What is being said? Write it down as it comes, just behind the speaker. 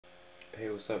Hey,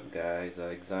 what's up guys,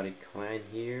 Exotic Clan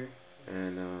here,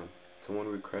 and someone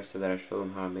requested that I show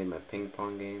them how I made my ping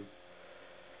pong game.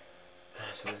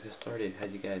 So let's get started.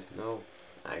 As you guys know,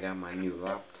 I got my new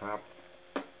laptop.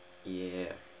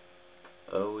 Yeah,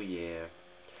 oh yeah,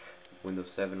 Windows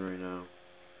 7 right now.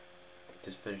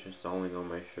 Just finished installing all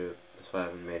my shit, that's why I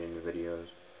haven't made any videos.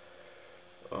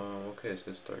 Okay, let's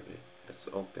get started. Let's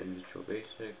open Visual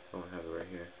Basic. Oh, I have it right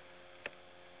here.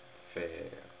 Fair.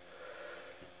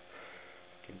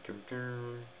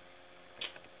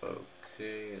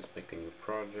 Okay, let's make a new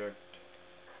project.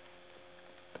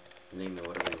 Name it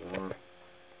whatever you want.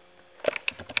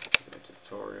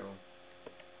 Tutorial,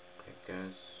 I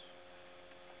guess.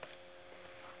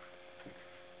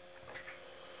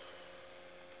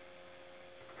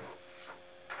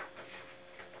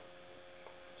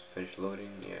 Just finish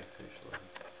loading. Yeah, finish loading.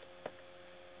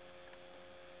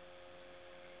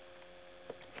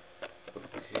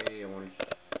 Okay, I want to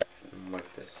mark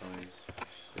this size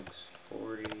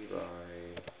 640 by.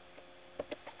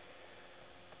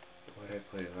 What did I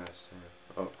put it last time?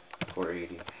 Oh,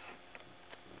 480.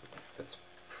 That's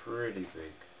pretty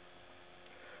big.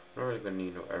 I'm not really gonna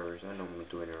need no errors. I know I'm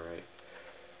doing it right.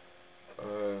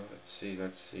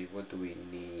 Let's see. What do we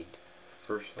need?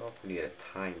 First off, we need a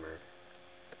timer.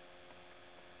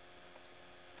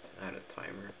 Add a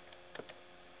timer.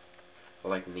 I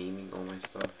like naming all my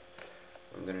stuff.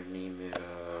 I'm gonna name it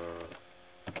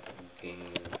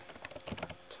game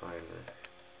timer.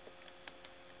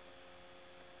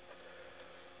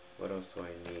 What else do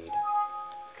I need?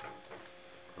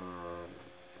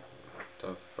 What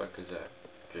the fuck is that?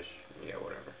 Just, yeah,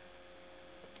 whatever.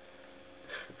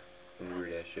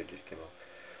 Weird ass shit just came up.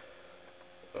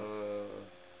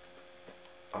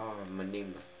 I'm gonna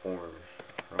name the form.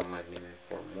 I don't like naming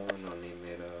form 1, I'll name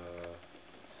it,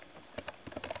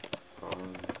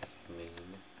 Pong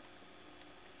main.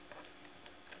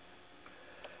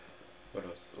 What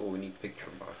else? Oh, we need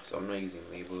picture box. I'm not using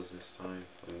labels this time.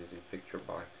 I'm using picture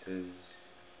boxes.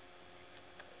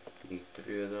 You need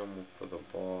 3 of them, 1 for the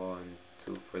ball and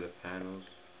 2 for the panels.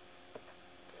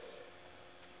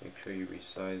 Make sure you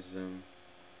resize them.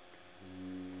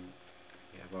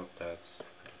 Yeah, about that's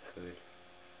pretty good.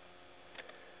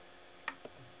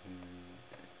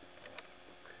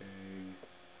 Okay.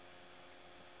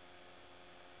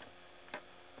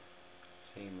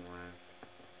 Same length.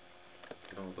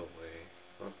 All the way.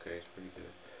 Okay, it's pretty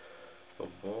good. The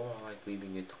ball, I like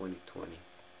leaving it 20-20.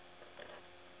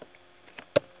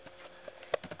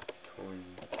 20-20.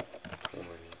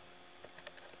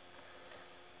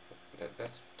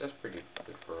 That's pretty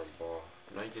good for a ball.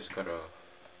 And I just gotta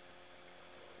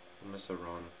mess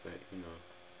around with it, you know.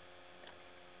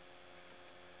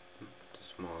 It's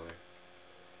smaller.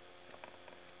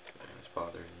 And it's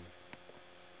bothering me.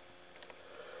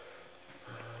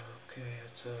 Okay,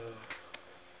 let's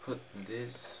put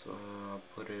this.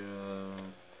 Put it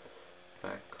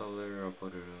back color. I'll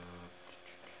put it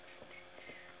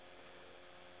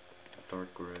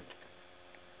dark red.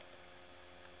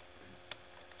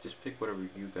 Just pick whatever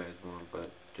you guys want, but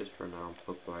just for now,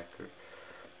 put black or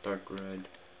dark red.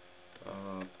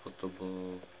 Put the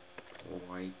ball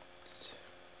white,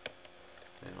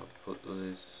 and I'll put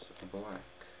this black.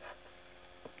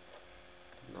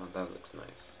 Now that looks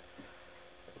nice.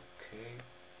 Okay.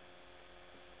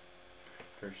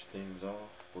 First things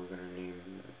off, we're gonna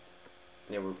name.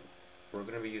 Yeah, we're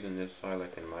gonna be using this side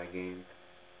like in my game.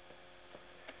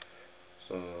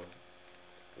 So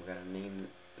we're gonna name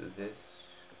this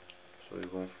so we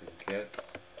won't forget.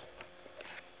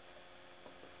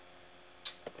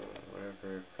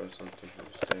 Whatever, press something for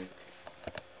mistake.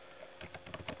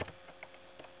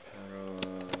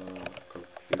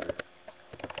 Computer.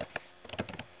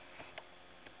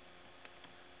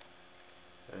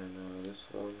 And this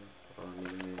one, I'll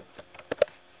name it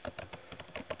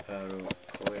Paddle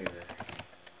Player.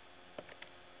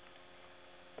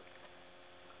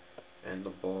 And the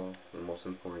ball, the most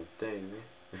important thing,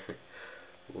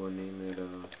 we'll name it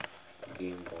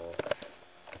Game Ball.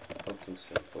 Something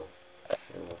simple.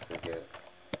 I won't forget.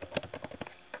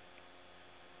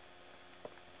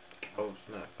 Oh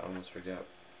snap, I almost forgot.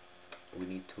 We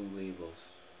need 2 labels.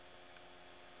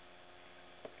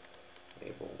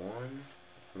 Label 1,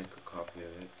 make a copy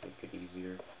of it, make it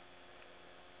easier.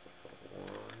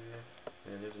 1,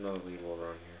 and there's another label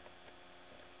around here.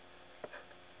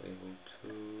 Label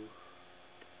 2,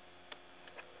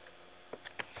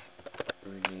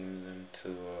 rename them to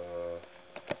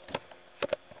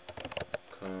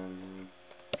come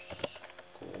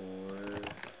score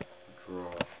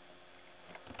draw,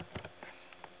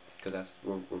 because that's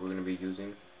what we're going to be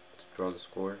using to draw the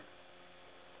score.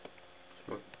 Just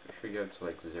make sure you have to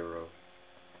like 0.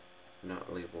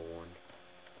 not label 1.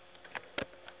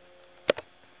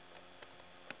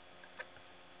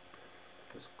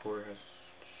 This core has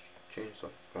changed the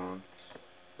font,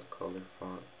 the color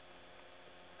font.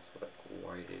 It's like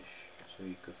whitish, so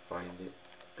you could find it.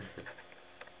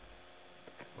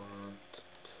 Font,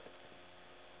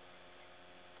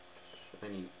 just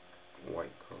any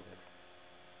white color.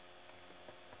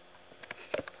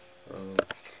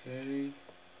 Okay,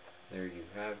 there you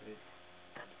have it.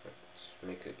 Let's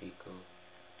make it eco.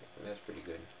 That's pretty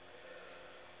good.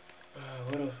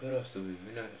 What else do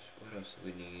we not? What else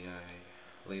do we need?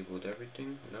 I labeled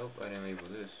everything. Nope, I didn't label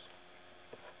this.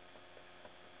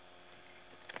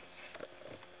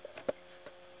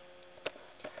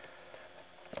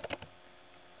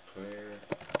 Clear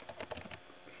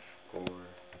score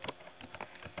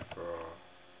draw.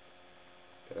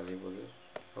 Did I label this?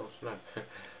 Oh snap!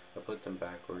 I put them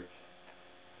backwards.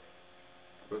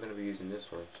 We're gonna be using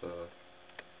this one, so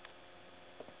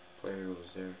player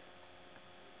goes there.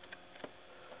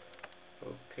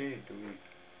 Okay, do we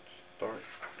start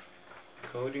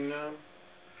coding now?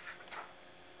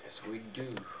 Yes, we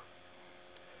do.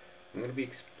 I'm gonna be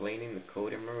explaining the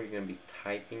code. I'm not really gonna be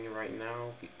typing it right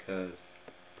now because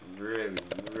really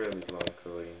long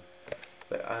coding.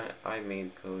 But I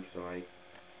made code so I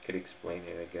could explain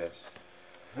it, I guess.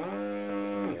 Let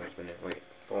me open it. Wait,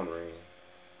 phone ringing.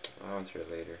 I'll answer it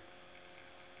later.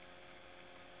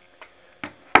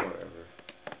 Whatever.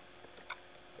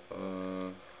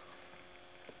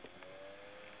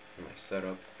 My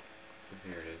setup.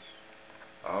 Here it is.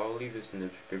 I'll leave this in the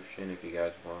description if you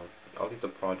guys want. I'll leave the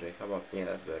project. How about, yeah,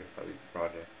 that's better if I leave the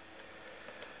project.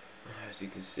 As you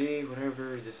can see,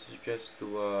 whatever, this is just to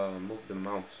move the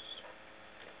mouse.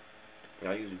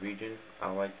 I use region.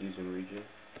 I like using region.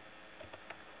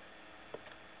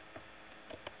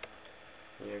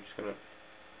 Yeah, I'm just gonna,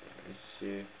 let's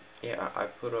see. Yeah, I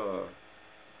put a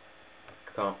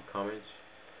comments.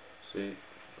 See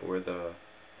where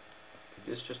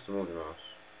it's just to move the mouse,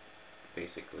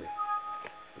 basically.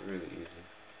 Really easy.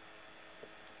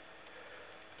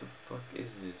 What the fuck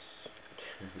is this?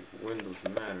 Windows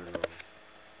matter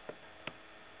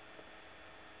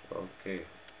now. Okay,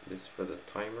 this is for the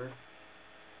timer.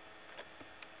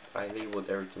 I labeled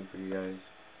everything for you guys.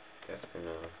 You guys can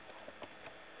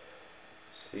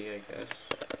see, I guess.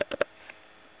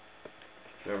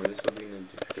 Remember, this will be in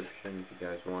the description if you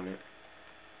guys want it.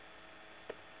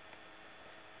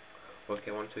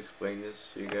 Okay, I wanted to explain this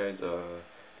to you guys.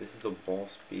 This is the ball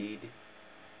speed,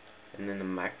 and then the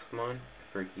maximum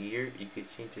for here, you could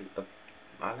change it up.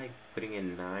 I like putting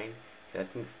in 9, because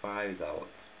I think 5 is out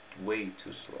way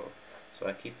too slow, so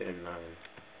I keep it in 9.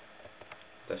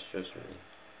 That's just me.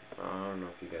 I don't know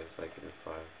if you guys like it in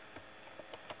 5.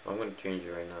 I'm gonna change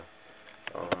it right now.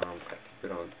 I keep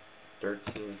it on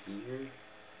 13 here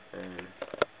and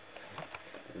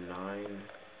 9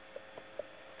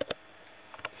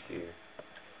 here.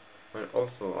 And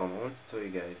also, I want to tell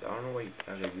you guys, I don't know why you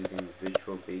guys are using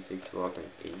Visual Basic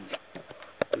 2008.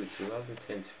 Dude,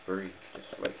 2010 is free.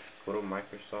 Just like go to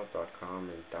Microsoft.com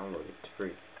and download it. It's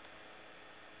free.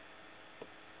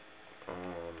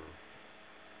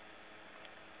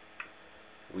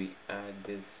 We add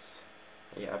this.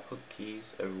 Yeah, I put keys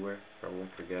everywhere so I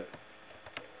won't forget.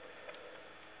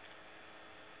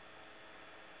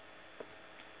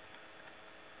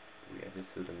 We add this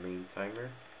to the main timer.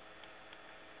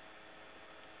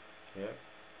 Yep.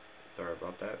 Sorry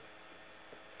about that.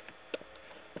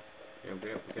 Yeah,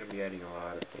 we're gonna be adding a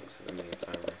lot of things to the main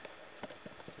timer.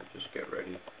 So just get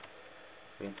ready.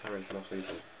 Main timer is mostly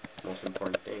the most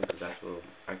important thing because that's what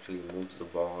actually moves the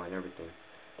ball and everything.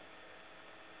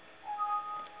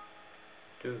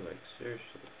 Dude, like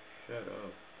seriously, shut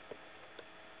up.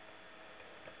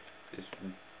 This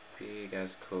big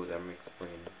ass code I'm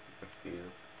explaining a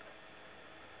few.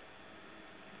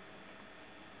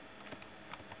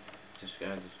 Just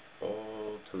add this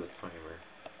all to the timer.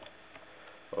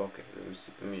 Okay,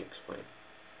 let me explain.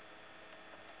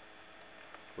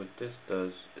 What this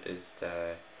does is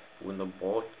that when the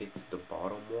ball hits the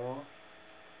bottom wall,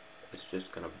 it's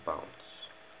just gonna bounce.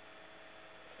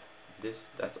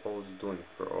 That's all it's doing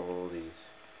for all these.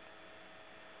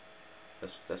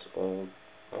 That's all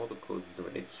the code's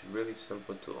doing. It's really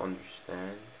simple to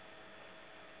understand,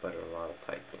 but a lot of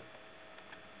typing.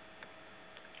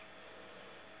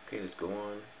 Okay, let's go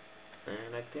on.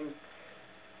 And I think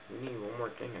we need one more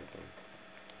thing, I think.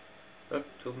 Oh,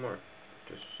 2 more.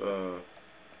 Just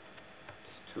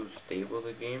to stable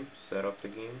the game, set up the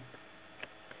game.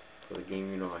 For the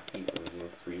game, you know, I hate when the game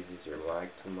freezes or lag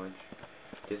too much.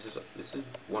 This is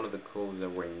one of the codes that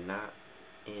were not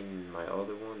in my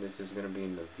other one. This is gonna be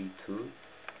in the V2.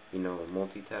 you know,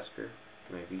 multitasker,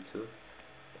 my V2.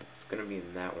 It's gonna be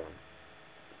in that one.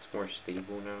 It's more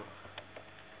stable now.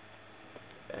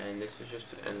 And this is just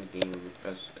to end the game when you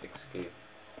press escape.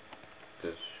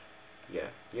 Because, yeah,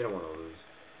 you don't want to lose.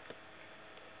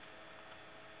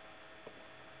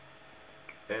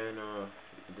 And,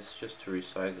 this is just to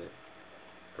resize it.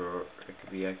 For it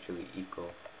could be actually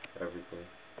equal everything.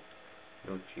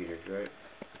 No cheaters, right?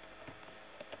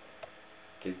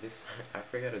 Okay, this, I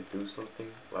forgot to do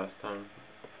something last time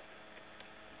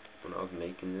when I was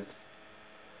making this.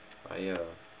 I,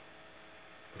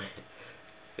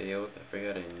 failed. I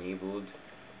forgot I enabled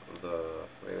the,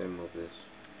 wait, let me move this.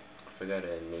 I forgot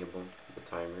to enable the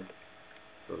timer,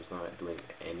 so it's not doing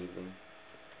anything.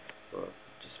 But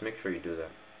just make sure you do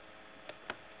that.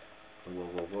 Whoa,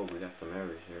 whoa, whoa, we got some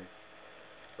errors here.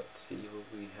 Let's see what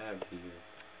we have here.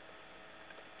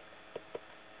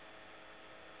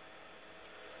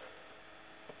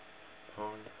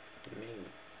 Pong main.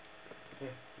 Yeah,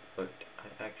 but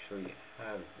I actually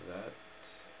have that.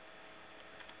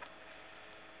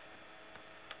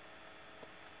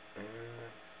 I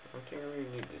don't think I really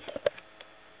need this.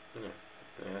 No,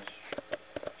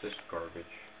 that's just garbage.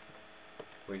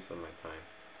 Waste of my time.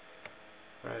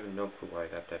 I have no clue why I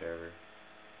got that error.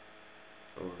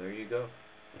 Oh, there you go.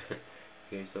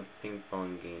 Okay, so ping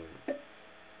pong game.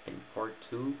 In part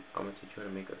 2, I'm going to teach you how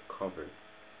to make a cover.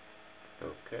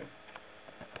 Okay.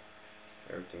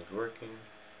 Everything's working.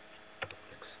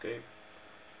 Escape.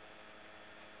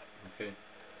 Okay.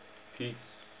 Peace.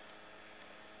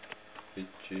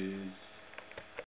 Bitches.